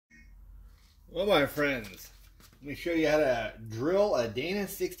Well, my friends, let me show you how to drill a Dana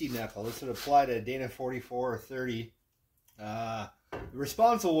 60 knuckle. This would apply to a Dana 44 or 30. The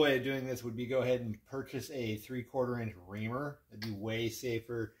responsible way of doing this would be go ahead and purchase a 3/4 inch reamer. It'd be way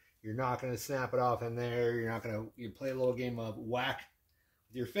safer. You're not going to snap it off in there. You're not going to play a little game of whack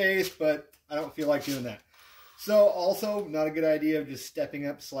with your face, but I don't feel like doing that. So also not a good idea of just stepping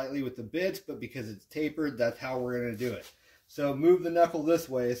up slightly with the bits, but because it's tapered, that's how we're going to do it. So move the knuckle this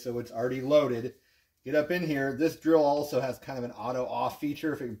way so it's already loaded. Get up in here. This drill also has kind of an auto off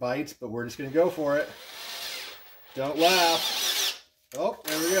feature if it bites, but we're just going to go for it. Don't laugh. Oh,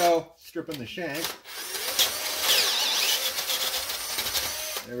 there we go. Stripping the shank.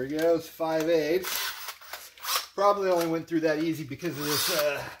 There we go. It's 5/8. Probably only went through that easy because of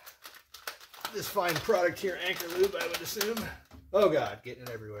this fine product here, Anchor Lube, I would assume. Oh God, getting it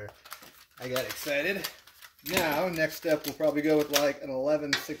everywhere. I got excited. Now, next step we'll probably go with like an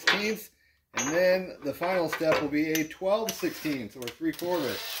 11/16, and then the final step will be a 12/16 or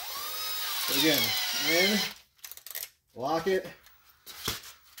 3/4. So again, in, lock it,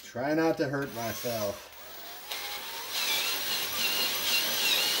 try not to hurt myself.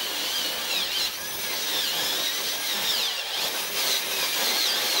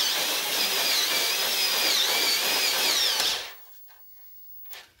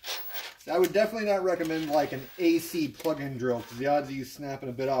 I would definitely not recommend like an AC plug-in drill because the odds of you snapping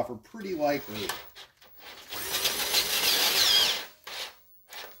a bit off are pretty likely.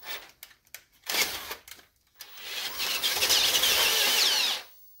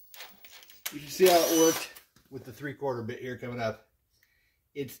 You can see how it worked with the 3/4 bit here coming up.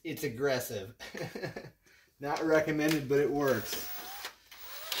 It's aggressive. Not recommended, but it works.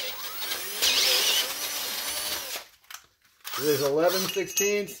 So there's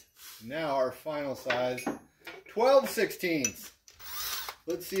 11/16. Now our final size, 12/16.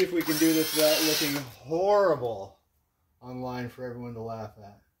 Let's see if we can do this without looking horrible online for everyone to laugh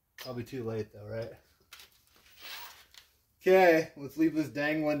at. Probably too late though, right? Okay, let's leave this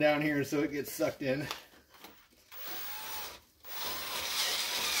dangling down here so it gets sucked in.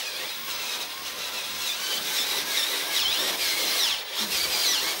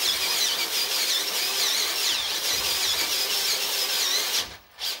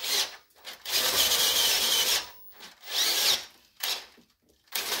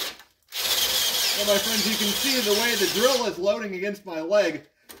 Well, my friends, you can see the way the drill is loading against my leg.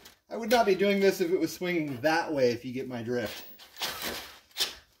 I would not be doing this if it was swinging that way, if you get my drift.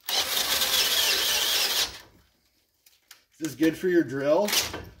 Is this good for your drill?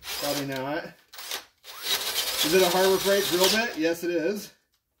 Probably not. Is it a Harbor Freight drill bit? Yes, it is.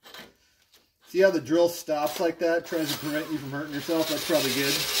 See how the drill stops like that, tries to prevent you from hurting yourself? That's probably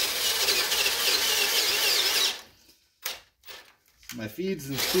good. My feeds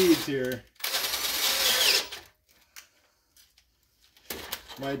and speeds here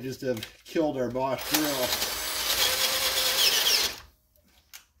might just have killed our Bosch drill.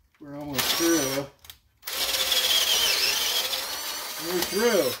 We're almost through. We're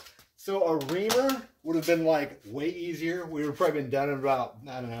through. So a reamer would have been like way easier. We would have probably been done in about,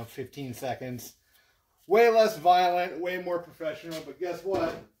 I don't know, 15 seconds. Way less violent, way more professional. But guess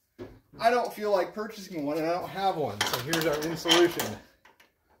what? I don't feel like purchasing one and I don't have one. So here's our in solution.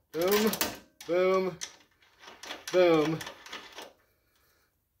 Boom, boom, boom.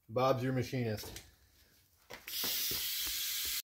 Bob's your machinist.